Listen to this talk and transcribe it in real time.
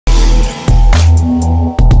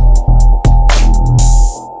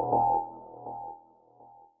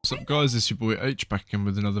What's up guys, it's your boy H back again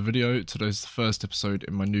with another video. Today's the first episode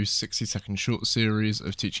in my new 60-second short series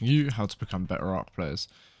of teaching you how to become better ARK players.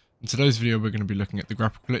 In today's video we're going to be looking at the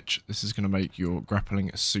grapple glitch. This is going to make your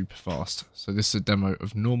grappling super fast. So this is a demo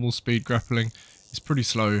of normal speed grappling. It's pretty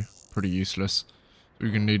slow, pretty useless. What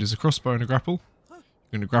you're going to need is a crossbow and a grapple. You're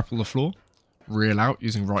going to grapple the floor, reel out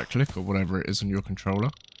using right click or whatever it is on your controller.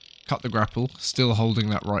 Cut the grapple, still holding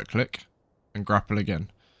that right click, and grapple again.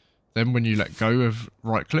 Then when you let go of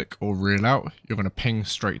right click or reel out, you're going to ping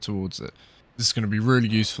straight towards it. This is going to be really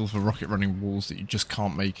useful for rocket running walls that you just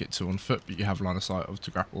can't make it to on foot, but you have line of sight of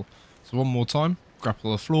to grapple. So one more time,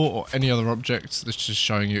 grapple the floor or any other object. This is just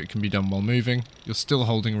showing you it can be done while moving. You're still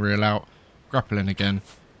holding reel out, grapple in again,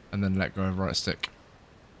 and then let go of right stick.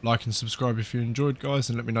 Like and subscribe if you enjoyed guys,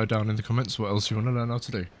 and let me know down in the comments what else you want to learn how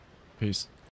to do. Peace.